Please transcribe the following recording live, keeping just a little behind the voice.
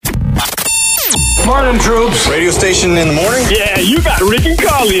Morning, troops. Radio station in the morning? Yeah, you got Rick and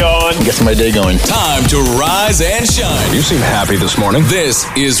Carly on. Gets my day going. Time to rise and shine. You seem happy this morning. This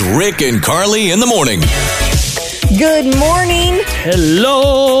is Rick and Carly in the morning. Good morning.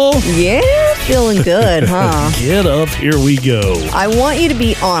 Hello. Yeah, feeling good, huh? Get up. Here we go. I want you to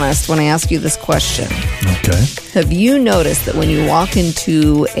be honest when I ask you this question. Okay. Have you noticed that when you walk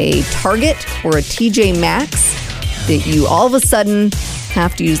into a Target or a TJ Maxx, that you all of a sudden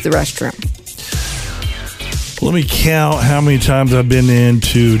have to use the restroom? Let me count how many times I've been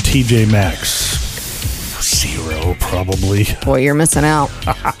into TJ Maxx. 0, probably. Boy, you're missing out.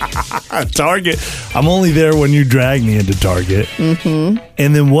 Target. I'm only there when you drag me into Target. Mm-hmm.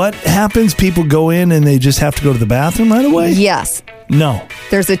 And then what happens? People go in and they just have to go to the bathroom right away? Yes. No.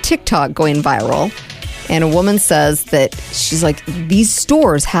 There's a TikTok going viral, and a woman says that she's like, these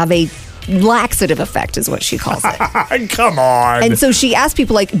stores have a laxative effect is what she calls it. Come on. And so she asked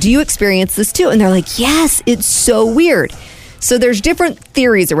people, like, do you experience this too? And they're like, yes, it's so weird. So there's different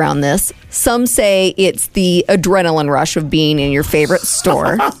theories around this. Some say it's the adrenaline rush of being in your favorite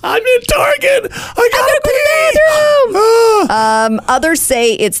store. I'm in Target. I gotta pee. Others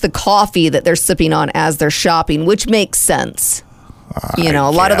say it's the coffee that they're sipping on as they're shopping, which makes sense. A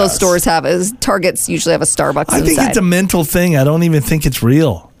lot of those stores Targets usually have a Starbucks inside. I think it's a mental thing. I don't even think it's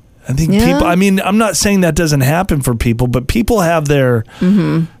real. I think people, I'm not saying that doesn't happen for people, but people have their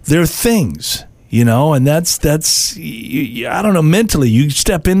things, and that's I don't know, mentally, you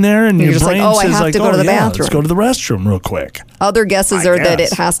step in there and your brain like, says, I have to go to the bathroom. Let's go to the restroom real quick. Other guesses are that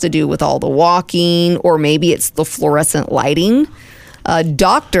it has to do with all the walking, or maybe it's the fluorescent lighting. A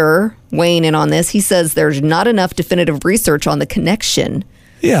doctor weighing in on this, he says there's not enough definitive research on the connection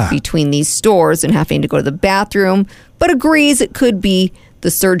between these stores and having to go to the bathroom, but agrees it could be the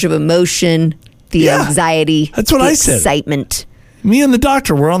surge of emotion, the anxiety, that's what the I said. Excitement. Me and the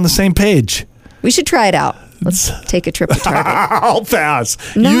doctor, we're on the same page. We should try it out. Let's take a trip to Target. I'll pass.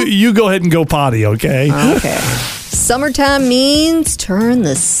 No? You go ahead and go potty, okay? Okay. Summertime means turn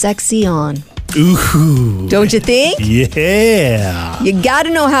the sexy on. Ooh. Don't you think? Yeah. You got to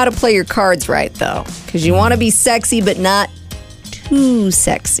know how to play your cards right, though, because you want to be sexy, but not too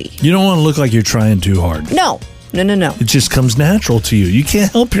sexy. You don't want to look like you're trying too hard. No. It just comes natural to you. You can't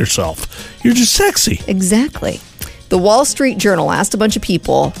help yourself. You're just sexy. Exactly. The Wall Street Journal asked a bunch of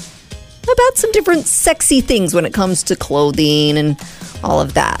people about some different sexy things when it comes to clothing and all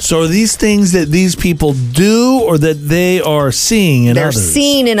of that. So are these things that these people do or that they are seeing in others? They're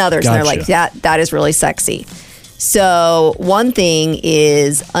seeing in others. Gotcha. And they're like, that is really sexy. So one thing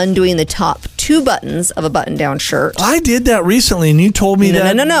is undoing the top 2 buttons of a button-down shirt. I did that recently, and you told me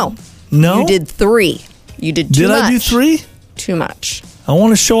that. No. No? You did 3. You did too much. Did I do 3? Too much. I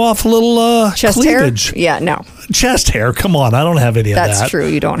want to show off a little chest cleavage. Hair? Yeah, no. Chest hair. Come on, I don't have any of that. That's true.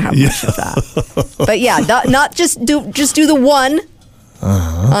 You don't have much of that. But yeah, not just do the 1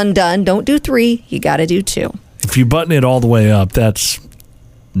 undone. Don't do 3. You got to do 2. If you button it all the way up, that's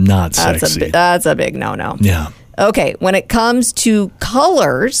not sexy. That's a big no-no. Yeah. Okay, when it comes to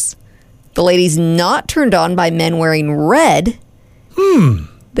colors, the lady's not turned on by men wearing red.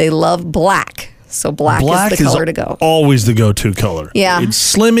 They love black. So black is the color to go. Always the go-to color. Yeah.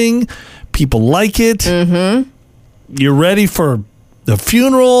 It's slimming. People like it. Mm-hmm. You're ready for the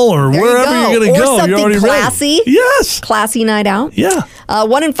funeral or wherever you're going to go. Something You're already classy. ready. Yes. Classy night out. Yeah.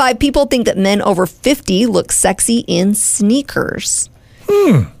 1 in 5 people think that men over 50 look sexy in sneakers.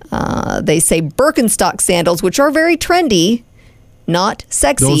 They say Birkenstock sandals, which are very trendy, not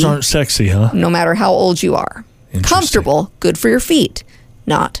sexy. Those aren't sexy, huh? No matter how old you are. Comfortable, good for your feet,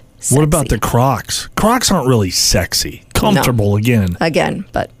 not sexy. What about the Crocs? Crocs aren't really sexy. Comfortable again. Again,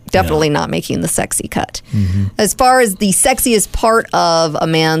 but definitely not making the sexy cut. As far as the sexiest part of a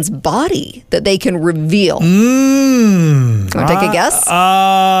man's body that they can reveal. Want to take a guess?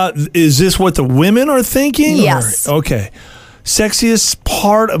 Is this what the women are thinking? Yes. Okay. Sexiest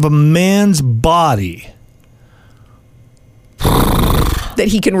part of a man's body that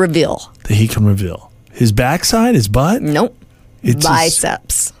he can reveal. His backside, his butt? Nope. It's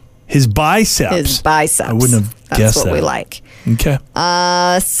biceps. His biceps. His biceps. I wouldn't have guessed that. That's what we like. Okay.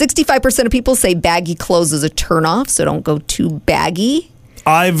 65% of people say baggy clothes is a turnoff, so don't go too baggy.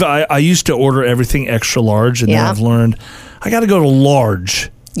 I used to order everything extra large, and then I've learned I got to go to large.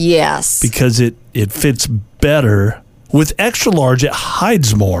 Yes. Because it fits better. With extra large, it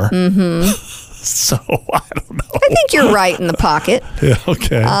hides more. So, I don't know. I think you're right in the pocket. Yeah,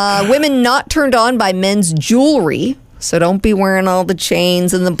 okay. Women not turned on by men's jewelry. So don't be wearing all the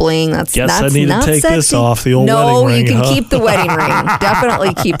chains and the bling. That's I need not to take sexy. this off, the old wedding ring. No, you can keep the wedding ring.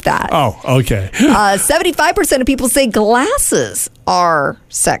 Definitely keep that. Oh, okay. 75% of people say glasses are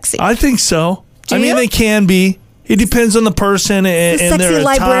sexy. I think so. I mean, they can be. It depends on the person and sexy their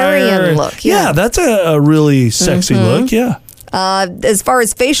librarian attire. look, yeah. That's a really sexy look, yeah. As far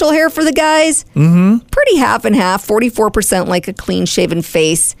as facial hair for the guys, pretty half and half. 44% like a clean-shaven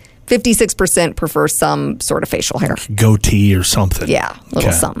face. 56% prefer some sort of facial hair. Goatee or something. Yeah, a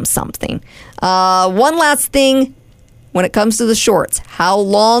little something. One last thing. When it comes to the shorts, how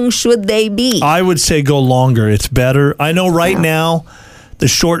long should they be? I would say go longer. It's better. I know right now the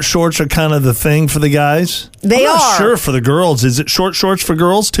short shorts are kind of the thing for the guys. They I'm not are. sure for the girls. Is it short shorts for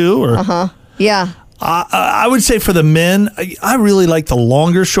girls too? Or? Yeah. I would say for the men, I really like the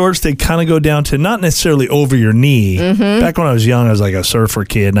longer shorts. They kind of go down to not necessarily over your knee. Back when I was young, I was like a surfer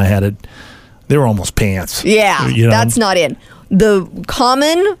kid, and I had it. They were almost pants. Yeah, that's not in. The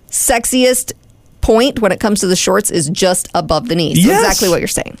common, sexiest point when it comes to the shorts is just above the knee. So Yes. exactly what you're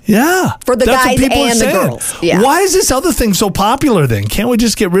saying. Yeah. For the That's what guys people are and the saying. girls. Yeah. Why is this other thing so popular then? Can't we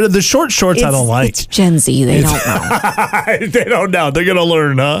just get rid of the short shorts? I don't like. It's Gen Z. They don't know. They don't know. They're going to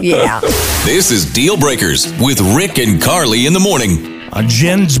learn, huh? Yeah. This is Deal Breakers with Rick and Carly in the morning.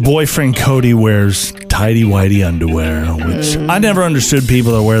 Jen's boyfriend Cody wears tighty-whitey underwear, which I never understood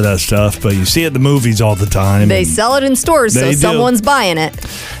people that wear that stuff, but you see it in the movies all the time. They sell it in stores, so They do. someone's buying it.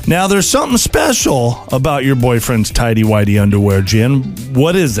 Now, there's something special about your boyfriend's tighty-whitey underwear, Jen.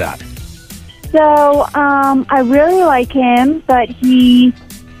 What is that? So, I really like him, but he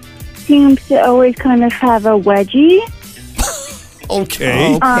seems to always kind of have a wedgie.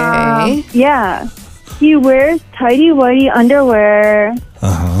 Okay. Okay. Yeah. He wears tighty-whitey underwear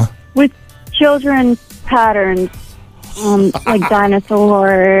with children's patterns, like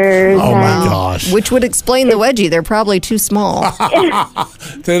dinosaurs. Oh, my and- gosh. Which would explain the wedgie. They're probably too small.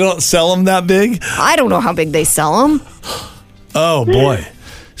 They don't sell them that big? I don't know how big they sell them. Oh, boy.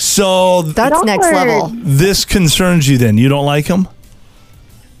 So That's Don't next worry. level. this concerns you then? You don't like them?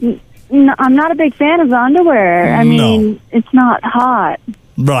 No, I'm not a big fan of the underwear. I mean, it's not hot.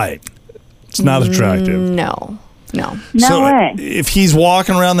 Right. It's not attractive. No. No So way. if he's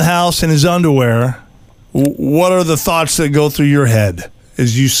walking around the house in his underwear, what are the thoughts that go through your head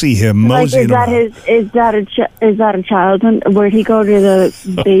as you see him Like, moseying around? is that a child? Where'd he go to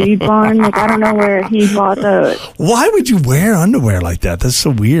the baby barn? Like, I don't know where he bought those. Why would you wear underwear like that? That's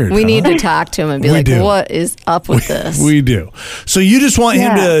so weird. We huh? need to talk to him and be We like, do. what is up with this? We do. So you just want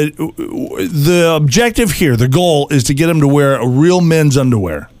him Yeah. to. The objective here, the goal is to get him to wear a real men's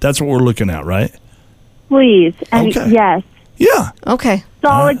underwear. That's what we're looking at, right? Please. And Okay. yes. Yeah. Okay.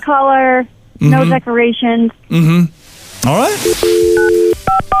 Solid color, no decorations. All right.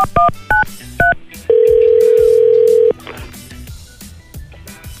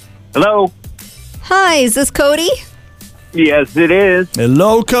 Hello. Hi, is this Cody? Yes, it is.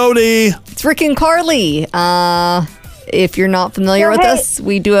 Hello, Cody. It's Rick and Carly. If you're not familiar with hey. us,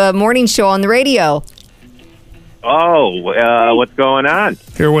 we do a morning show on the radio. Oh, what's going on?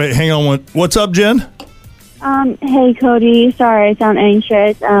 Here, wait, hang on. What's up, Jen? Hey, Cody. Sorry, I sound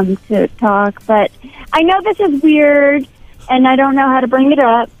anxious to talk, but I know this is weird, and I don't know how to bring it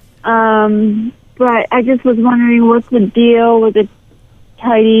up. But I just was wondering what's the deal with the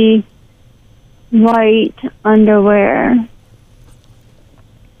tidy white underwear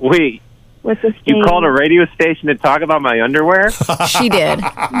Wait, with the you stain. called a radio station to talk about my underwear? She did.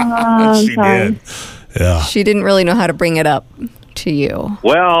 I'm She sorry. did. Yeah. She didn't really know how to bring it up to you.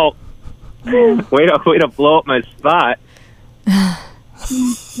 Well, way to blow up my spot. Wait.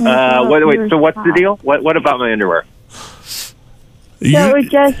 So what's the deal? What about my underwear? So You-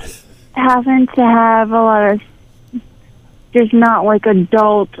 it just happens to have a lot of just not like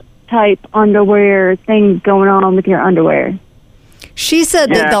adult type underwear things going on with your underwear. She said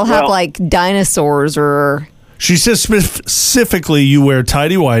that Yeah, they'll have well- like dinosaurs or She says specifically you wear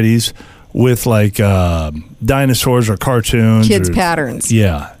tidy whities with like dinosaurs or cartoons. kids' or, patterns.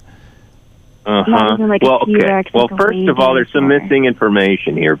 Yeah. Not even like a Well, okay. T-Rex Well, with a first of all, there's some dinosaur. missing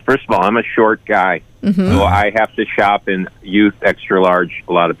information here. First of all, I'm a short guy, so I have to shop in youth extra large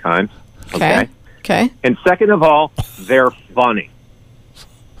a lot of times. Okay. Okay. And second of all, they're funny.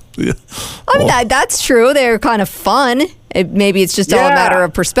 I mean, that's true. They're kind of fun. Maybe it's just all a matter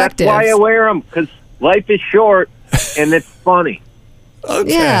of perspective. That's why I wear them, because life is short and it's funny.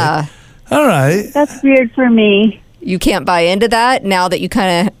 Okay. Yeah. All right. That's weird for me. You can't buy into that now that you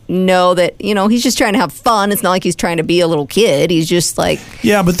kind of know that, he's just trying to have fun. It's not like he's trying to be a little kid. He's just like...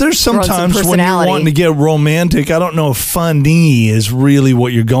 Yeah, but there's sometimes when you're wanting to get romantic, I don't know if funny is really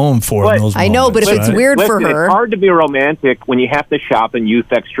what you're going for in those moments. I know, but if it's weird for her... It's hard to be romantic when you have to shop in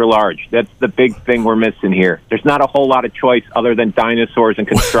youth extra large. That's the big thing we're missing here. There's not a whole lot of choice other than dinosaurs and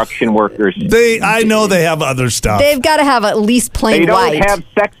construction workers. I know they have other stuff. They've got to have at least plain white. They don't have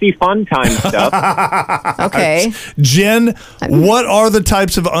sexy fun time stuff. Okay. Jen, what are the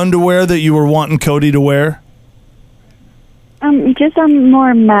types of underwear that you were wanting Cody to wear? Just some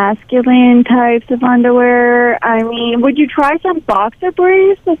more masculine types of underwear. I mean, would you try some boxer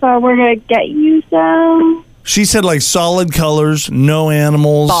briefs if I were to get you some? She said like solid colors, no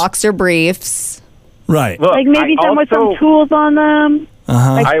animals. Boxer briefs. Right. Look, like maybe some with some tools on them.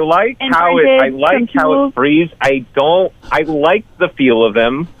 Uh-huh. I like how it breathes. I like the feel of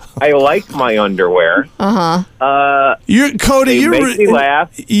them. I like my underwear. Cody, you make me laugh.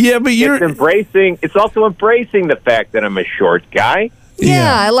 Yeah, but it's also embracing the fact that I'm a short guy.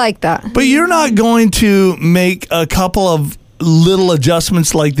 Yeah, I like that. But you're not going to make a couple of little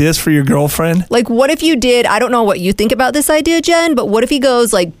adjustments like this for your girlfriend? Like, what if you did, I don't know what you think about this idea, Jen, but what if he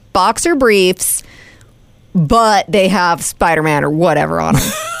goes like boxer briefs, but they have Spider-Man or whatever on them?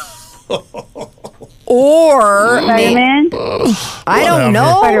 Or Spider-Man? I don't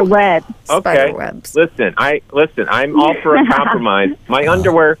know. Spider-web. Okay. Spider-webs. Listen, I'm all for a compromise. My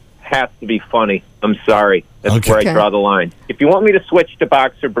underwear has to be funny. I'm sorry. That's where I draw the line. If you want me to switch to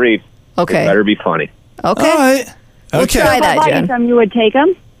boxer briefs, it better be funny. Okay. All right. We'll try that, Jen. Some you would take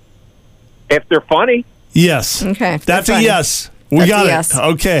them? If they're funny. Yes. Okay. That's a yes. We got it.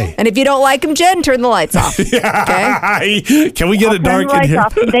 Okay. And if you don't like them, Jen, turn the lights off. Okay? Can we get it dark in here?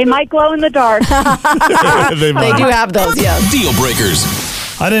 Off. They might glow in the dark. They do have those, yes. Deal breakers.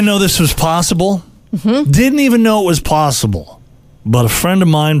 I didn't know this was possible. Mm-hmm. Didn't even know it was possible. But a friend of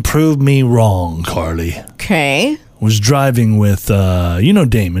mine proved me wrong, Carly. Okay. Was driving with,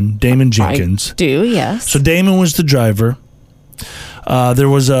 Damon Jenkins. I do, yes. So Damon was the driver. There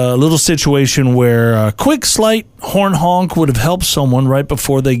was a little situation where a quick, slight horn honk would have helped someone right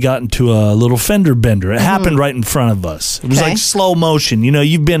before they got into a little fender bender. It happened right in front of us. It was like slow motion.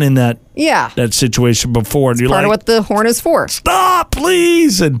 You've been in that situation before. It's part of what the horn is for. Stop,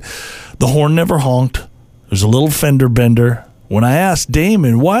 please! And the horn never honked. There was a little fender bender. When I asked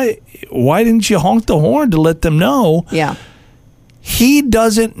Damon, why didn't you honk the horn to let them know? Yeah. He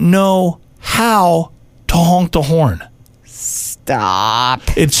doesn't know how to honk the horn. Stop.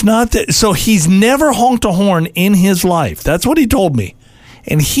 It's not that. So he's never honked a horn in his life. That's what he told me.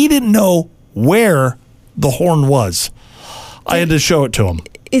 And he didn't know where the horn was. I had to show it to him.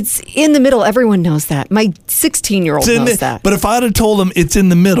 It's in the middle. Everyone knows that. My 16-year-old knows that. But if I'd have told him it's in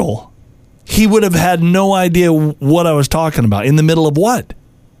the middle, he would have had no idea what I was talking about. In the middle of what?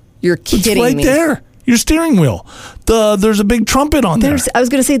 You're kidding me. It's right there. Your steering wheel. There's a big trumpet on there. I was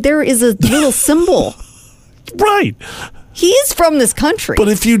going to say, there is a little symbol. Right. He's from this country. But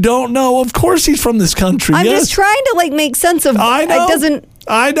if you don't know, of course he's from this country. I'm just trying to make sense of. I know.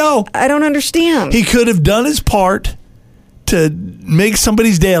 I know. I don't understand. He could have done his part to make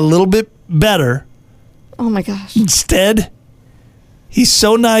somebody's day a little bit better. Oh my gosh. Instead, he's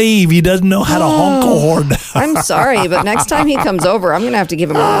so naive, he doesn't know how to honk a horn. I'm sorry, but next time he comes over, I'm going to have to give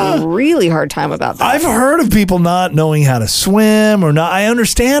him a really hard time about that. I've heard of people not knowing how to swim or not. I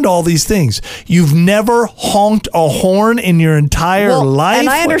understand all these things. You've never honked a horn in your entire life? And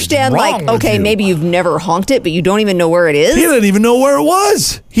I understand, maybe you've never honked it, but you don't even know where it is. He didn't even know where it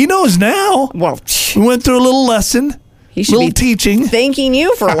was. He knows now. Well, we went through a little lesson. He should be teaching. Thanking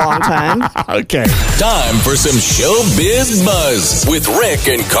you for a long time. Okay. Time for some showbiz buzz with Rick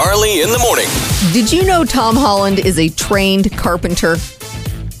and Carly in the morning. Did you know Tom Holland is a trained carpenter?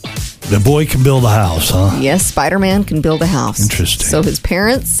 The boy can build a house, huh? Yes, Spider-Man can build a house. Interesting. So his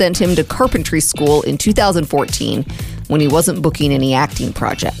parents sent him to carpentry school in 2014 when he wasn't booking any acting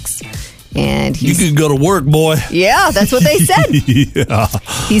projects. And you could go to work, boy. Yeah, that's what they said. Yeah.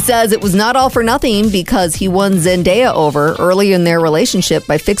 He says it was not all for nothing because he won Zendaya over early in their relationship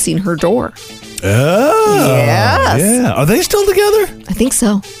by fixing her door. Oh. Yes. Yeah. Are they still together? I think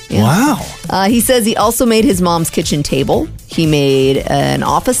so. Yeah. Wow. He says he also made his mom's kitchen table. He made an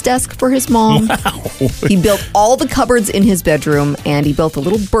office desk for his mom. Wow. He built all the cupboards in his bedroom, and he built a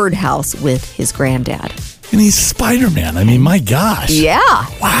little birdhouse with his granddad. And he's Spider-Man. I mean, my gosh. Yeah.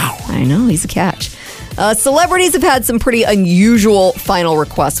 Wow. I know. He's a catch. Celebrities have had some pretty unusual final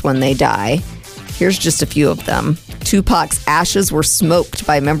requests when they die. Here's just a few of them. Tupac's ashes were smoked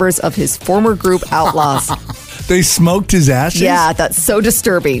by members of his former group Outlaws. They smoked his ashes? Yeah, that's so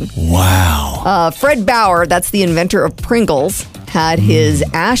disturbing. Wow. Fred Bauer, that's the inventor of Pringles, had his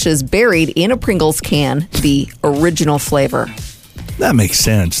ashes buried in a Pringles can, the original flavor. That makes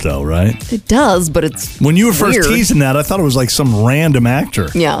sense, though, right? It does, but it's when you were first weird. teasing that, I thought it was like some random actor.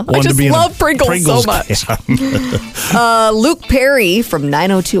 Yeah, I just love Pringles so much. Luke Perry from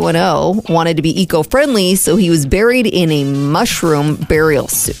 90210 wanted to be eco-friendly, so he was buried in a mushroom burial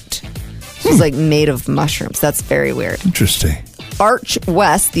suit. It was like made of mushrooms. That's very weird. Interesting. Arch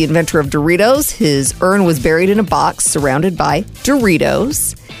West, the inventor of Doritos, his urn was buried in a box surrounded by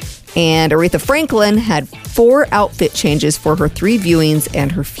Doritos. And Aretha Franklin had 4 outfit changes for her 3 viewings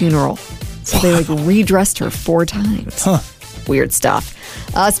and her funeral. So they redressed her 4 times. Huh. Weird stuff.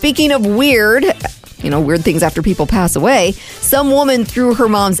 Speaking of weird, weird things after people pass away, some woman threw her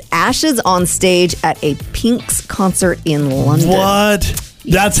mom's ashes on stage at a Pink's concert in London. What?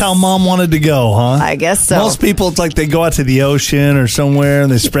 That's how Mom wanted to go, huh? I guess so. Most people, it's like they go out to the ocean or somewhere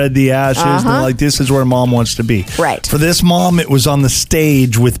and they spread the ashes. And they're like, this is where Mom wants to be. Right. For this mom, it was on the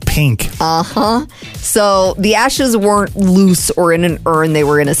stage with Pink. So the ashes weren't loose or in an urn. They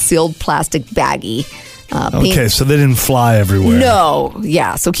were in a sealed plastic baggie. Okay, so they didn't fly everywhere. No.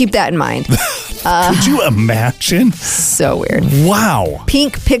 Yeah, so keep that in mind. Could you imagine? So weird. Wow.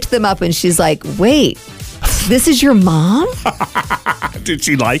 Pink picked them up and she's like, wait, this is your mom? Did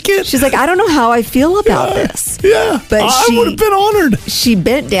she like it? She's like, I don't know how I feel about this. Yeah, but I would have been honored. She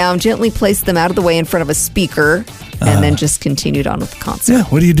bent down, gently placed them out of the way in front of a speaker, and then just continued on with the concert. Yeah,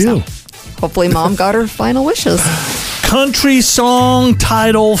 what do you do? So, hopefully Mom got her final wishes. Country song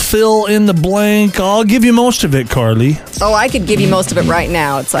title, fill in the blank. I'll give you most of it, Carly. Oh, I could give you most of it right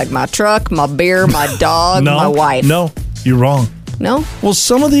now. It's like my truck, my beer, my dog, my wife. No, you're wrong. No? Well,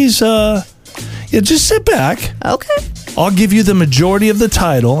 some of these, just sit back. Okay. I'll give you the majority of the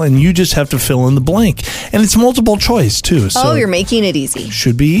title, and you just have to fill in the blank. And it's multiple choice, too. So you're making it easy.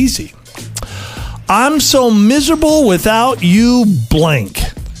 Should be easy. I'm so miserable without you, blank.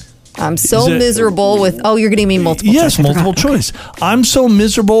 I'm so miserable with... Oh, you're going to mean multiple choice. Yes, multiple choice. I'm so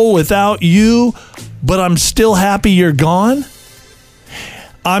miserable without you, but I'm still happy you're gone.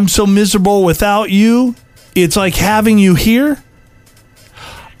 I'm so miserable without you, it's like having you here.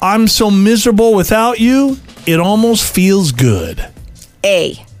 I'm so miserable without you, it almost feels good.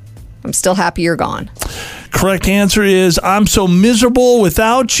 A. I'm still happy you're gone. Correct answer is I'm so miserable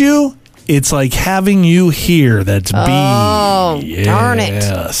without you, it's like having you here. That's B. Oh, yes. Darn it.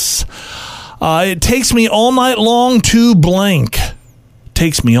 Yes. It takes me all night long to blank.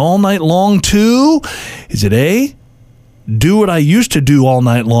 Takes me all night long to, is it A? Do what I used to do all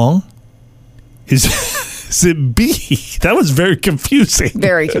night long? Is it B? That was very confusing.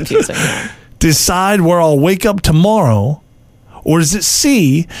 Very confusing. Decide where I'll wake up tomorrow? Or is it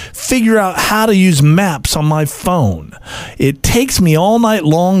C, figure out how to use maps on my phone? It takes me all night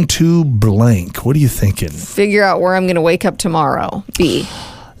long to blank. What are you thinking? Figure out where I'm going to wake up tomorrow. B.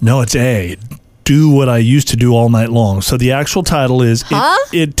 No, it's A. Do what I used to do all night long. So the actual title is,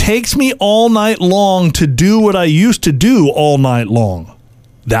 it takes me all night long to do what I used to do all night long.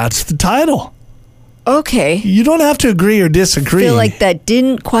 That's the title. Okay. You don't have to agree or disagree. I feel like that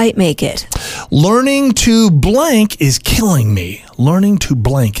didn't quite make it. Learning to blank is killing me. Learning to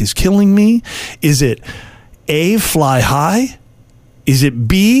blank is killing me. Is it A, fly high? Is it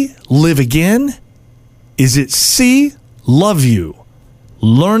B, live again? Is it C, love you?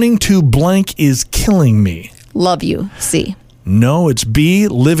 Learning to blank is killing me. Love you. C. No, it's B,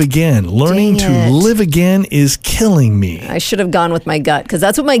 live again. Learning to live again is killing me. I should have gone with my gut because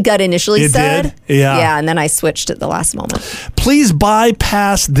that's what my gut initially said. Did? Yeah. Yeah, and then I switched at the last moment. Please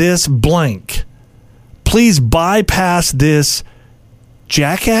bypass this blank. Please bypass this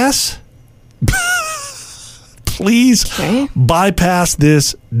jackass. Please bypass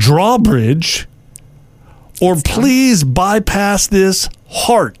this drawbridge. Or please bypass this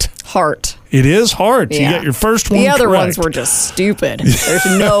heart. Heart. It is heart. Yeah. You got your first one The other correct. ones were just stupid. There's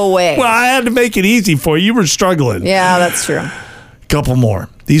no way. Well, I had to make it easy for you. You were struggling. Yeah, that's true. Couple more.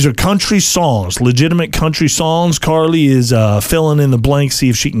 These are country songs, legitimate country songs. Carly is filling in the blank, see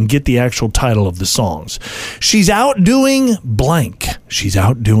if she can get the actual title of the songs. She's outdoing blank. She's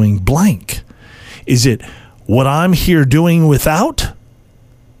outdoing blank. Is it What I'm Here Doing Without?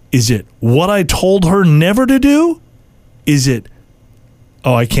 Is it What I Told Her Never to Do? Is it...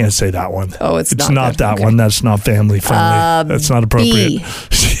 Oh, I can't say that one. Oh, it's not that one. That's not family friendly. That's not appropriate.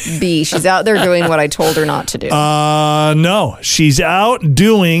 B. She's out there doing what I told her not to do. No. She's out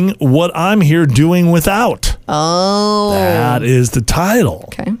doing What I'm Here Doing Without. Oh. That is the title.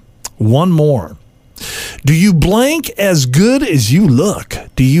 Okay. One more. Do you blank as good as you look?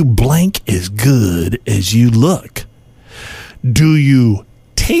 Do you blank as good as you look? Do you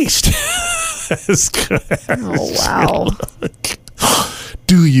taste as good Oh, wow.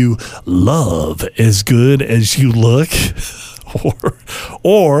 Do you love as good as you look?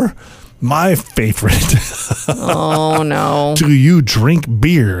 Or my favorite. Oh, no. Do you drink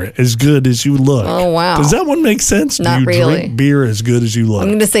beer as good as you look? Oh, wow. Does that one make sense? Not Do you really. drink beer as good as you look? I'm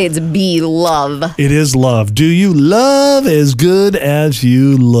going to say it's B, love. It is love. Do you love as good as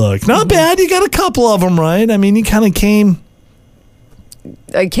you look? Not bad. You got a couple of them right. I mean, you kind of came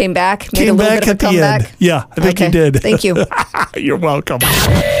I came back, made a little bit of a at the comeback. end. Yeah, I think Okay. you did. Thank you. You're welcome.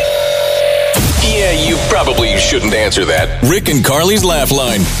 Yeah, you probably shouldn't answer that. Rick and Carly's Laugh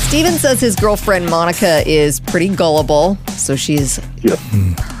Line. Steven says his girlfriend Monica is pretty gullible, so she's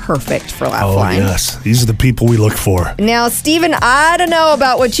perfect for Laugh Oh, Line. yes. These are the people we look for. Now, Steven, I don't know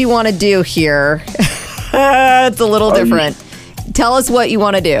about what you want to do here. It's a little different. Tell us what you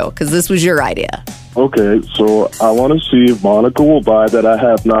want to do, because this was your idea. Okay, so I want to see if Monica will buy that I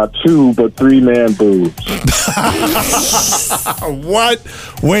have not 2 but 3 man boobs. What?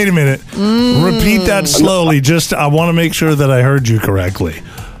 Wait a minute. Repeat that slowly. I want to make sure that I heard you correctly.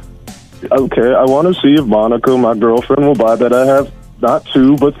 Okay, I want to see if Monica, my girlfriend, will buy that I have not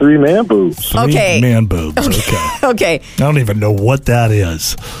 2 but 3 man boobs. 3 Okay. man boobs. Okay. Okay. I don't even know what that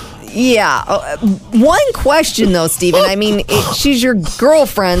is. Yeah. One question, though, Steven. I mean, she's your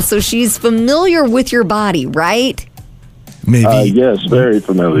girlfriend, so she's familiar with your body, right? Maybe. Yes, very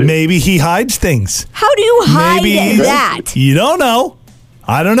familiar. Maybe he hides things. How do you hide Maybe that? You don't know.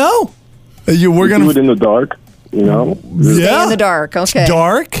 I don't know. We're Do gonna it in the dark, you know? Stay in the dark. Okay.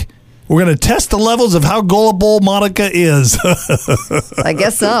 Dark. We're gonna test the levels of how gullible Monica is. I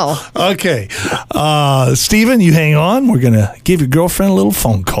guess so. Okay, Steven, you hang on. We're gonna give your girlfriend a little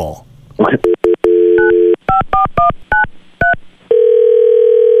phone call. Okay.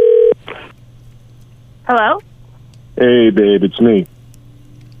 Hello? Hey, babe, it's me.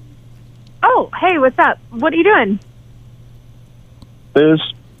 Oh, hey, what's up? What are you doing?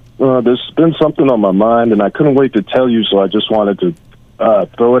 There's been something on my mind, and I couldn't wait to tell you, so I just wanted to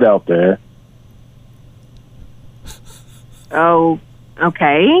throw it out there. Oh,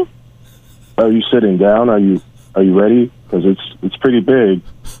 okay. Are you sitting down? Are you ready? Because it's pretty big.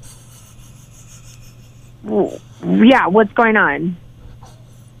 Yeah, what's going on?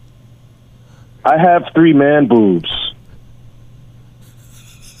 I have 3 man boobs.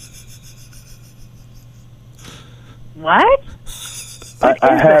 What?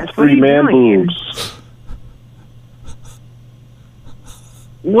 I have 3 man boobs.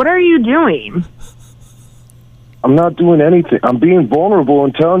 What are you doing? I'm not doing anything. I'm being vulnerable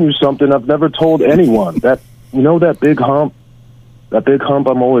and telling you something I've never told anyone. That big hump? That big hump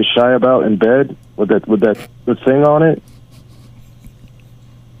I'm always shy about in bed with the thing on it?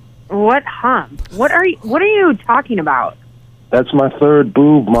 What hump? What are you talking about? That's my 3rd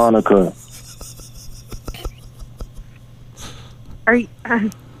boob, Monica.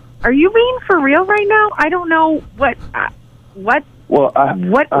 Are you being for real right now? I don't know what. Well, I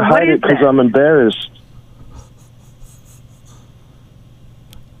hide it because I'm embarrassed.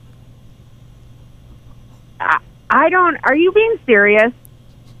 I don't. Are you being serious?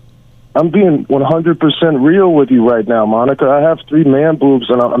 I'm being 100% real with you right now, Monica. I have 3 man boobs,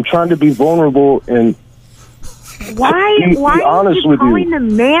 and I'm trying to be vulnerable and Why be do you honest keep with calling you. the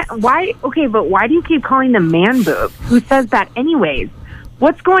man? Why? Okay, but why do you keep calling the man boob? Who says that, anyways?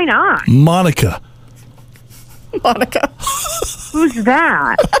 What's going on? Monica. Who's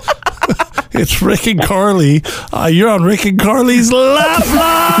that? It's Rick and Carly. You're on Rick and Carly's Laugh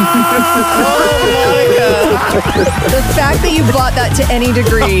The fact that you bought that to any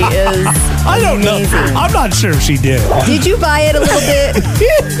degree is I don't know. amazing. I'm not sure if she did. Did you buy it a little bit?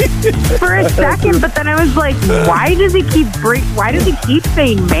 For a second, but then I was like, why does he keep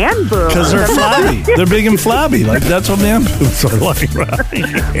saying man boob? Because they're flabby. They're big and flabby. Like, that's what man boobs are like, right?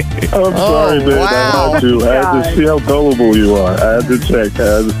 I'm sorry, babe. wow. I had to see how gullible you are. I had to check.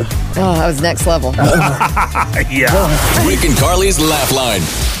 Oh, that was next level. Yeah. Rick and Carly's Laugh Line.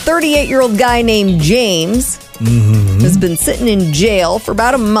 38-year-old guy named James has been sitting in jail for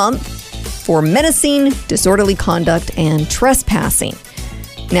about a month for menacing, disorderly conduct, and trespassing.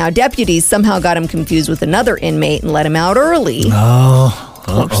 Now, deputies somehow got him confused with another inmate and let him out early. Oh,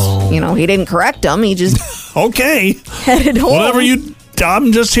 uh-oh. You know, he didn't correct him. He just Okay. headed home. Whatever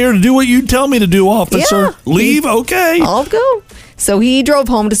I'm just here to do what you tell me to do, officer. Yeah. Leave? Okay. I'll go. So he drove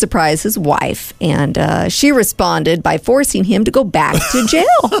home to surprise his wife, and she responded by forcing him to go back to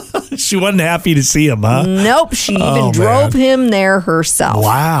jail. She wasn't happy to see him, huh? Nope, she even drove him there herself.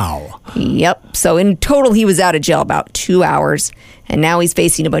 Wow. Yep. So in total, he was out of jail about 2 hours, and now he's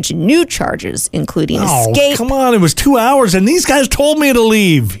facing a bunch of new charges, including escape. Come on, it was 2 hours, and these guys told me to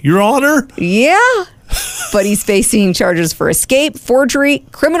leave, Your Honor. Yeah. But he's facing charges for escape, forgery,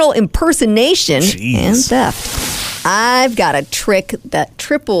 criminal impersonation, and theft. I've got a trick that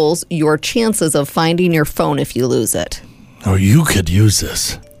triples your chances of finding your phone if you lose it. Oh, you could use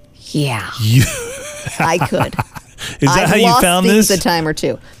this. Yeah. I could. Is that how you found this? A time or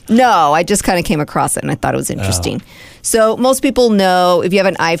two. No, I just kind of came across it and I thought it was interesting. So most people know if you have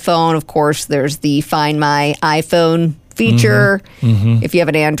an iPhone, of course, there's the Find My iPhone feature. If you have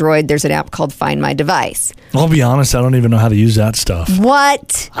an Android, there's an app called Find My Device. I'll be honest, I don't even know how to use that stuff.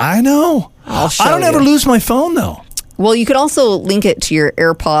 What? I know. I'll show I don't you. ever lose my phone, though. Well, you could also link it to your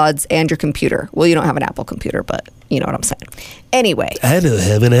AirPods and your computer. Well, you don't have an Apple computer, but you know what I'm saying. Anyway. I don't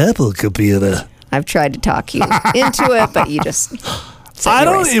have an Apple computer. I've tried to talk you into it, but you just...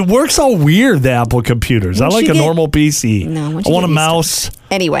 It works all weird, the Apple computers. I like a normal PC. No, I want a mouse.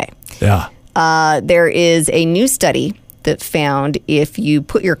 Anyway. Yeah. There is a new study that found if you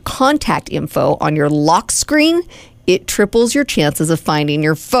put your contact info on your lock screen, it triples your chances of finding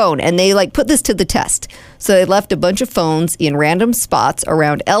your phone. And they put this to the test. So they left a bunch of phones in random spots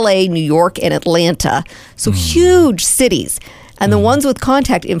around LA, New York, and Atlanta. So huge cities. And the ones with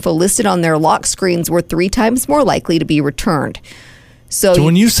contact info listed on their lock screens were 3 times more likely to be returned. So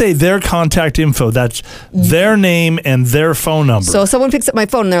when you say their contact info, that's their name and their phone number. So someone picks up my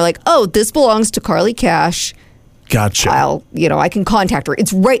phone and they're like, oh, this belongs to Carly Cash. Gotcha. I can contact her.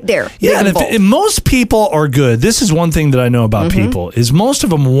 It's right there. Yeah, and if most people are good. This is one thing that I know about people is most of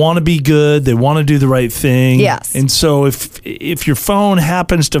them want to be good. They want to do the right thing. Yes. And so if your phone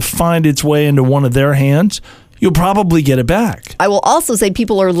happens to find its way into one of their hands, you'll probably get it back. I will also say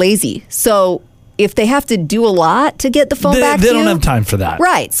people are lazy. So if they have to do a lot to get the phone back to you, they don't have time for that.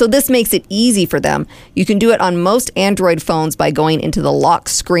 Right. So this makes it easy for them. You can do it on most Android phones by going into the lock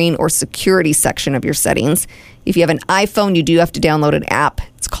screen or security section of your settings. If you have an iPhone, you do have to download an app.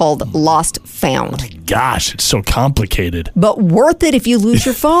 It's called Lost Found. Oh my gosh, it's so complicated. But worth it if you lose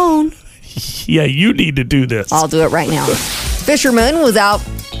your phone. Yeah, you need to do this. I'll do it right now. Fisherman was out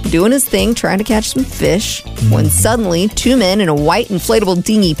doing his thing, trying to catch some fish, when suddenly 2 men in a white inflatable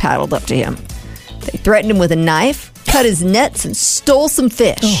dinghy paddled up to him. They threatened him with a knife, cut his nets, and stole some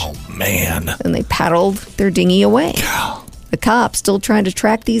fish. Oh, man. And they paddled their dinghy away. The cops still trying to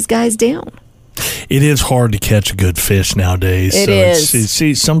track these guys down. It is hard to catch a good fish nowadays. It is.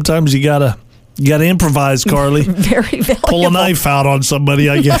 See, sometimes you gotta improvise, Carly. Very valuable. Pull a knife out on somebody,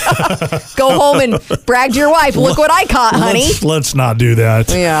 I guess. Go home and brag to your wife. Look what I caught, honey. Let's not do that.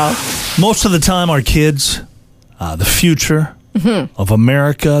 Yeah. Most of the time, our kids, the future of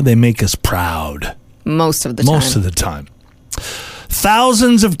America, they make us proud. Most of the time. Most of the time.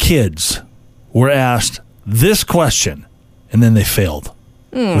 Thousands of kids were asked this question, and then they failed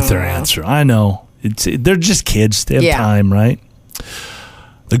with their answer. I know. They're just kids. They have time, right?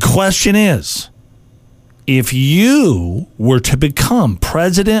 The question is, if you were to become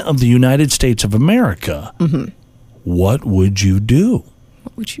president of the United States of America, what would you do?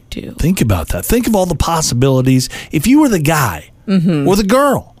 What would you do? Think about that. Think of all the possibilities. If you were the guy or the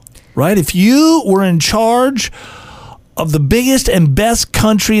girl, right? If you were in charge of the biggest and best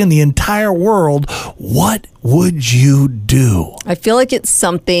country in the entire world, what would you do? I feel like it's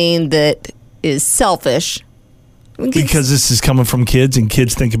something that is selfish. Because this is coming from kids and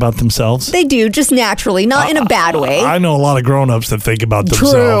kids think about themselves? They do, just naturally, not in a bad way. I know a lot of grown-ups that think about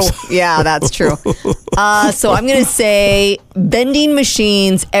themselves. True. Yeah, that's true. So I'm going to say vending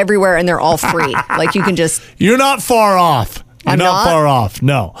machines everywhere, and they're all free. You can just... You're not far off. You're not far off.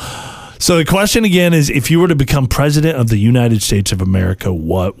 No. So the question again is, if you were to become president of the United States of America,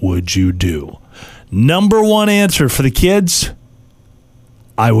 what would you do? Number one answer for the kids,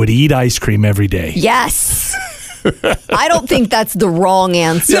 I would eat ice cream every day. Yes. I don't think that's the wrong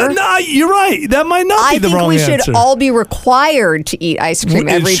answer. Yeah, no, you're right. That might not be the wrong answer. I think we should all be required to eat ice cream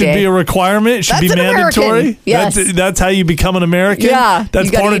every day. It should be a requirement. It should be mandatory. Yes. That's how you become an American? Yeah. That's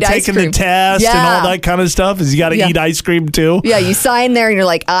part of taking the test and all that kind of stuff is you got to eat ice cream too. Yeah, you sign there and you're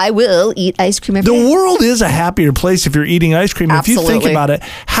like, I will eat ice cream every day. The world is a happier place if you're eating ice cream. Absolutely. If you think about it,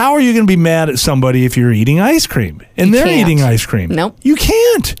 how are you going to be mad at somebody if you're eating ice cream and they're eating ice cream? Nope. You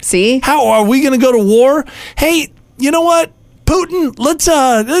can't. See? How are we going to go to war? Hey, you know what? Putin,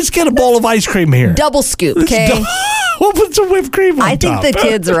 let's get a bowl of ice cream here. Double scoop, okay? We'll put some whipped cream on I think top. the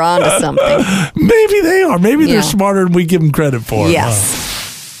kids are onto something. Maybe they are. Maybe they're smarter than we give them credit for. Yes.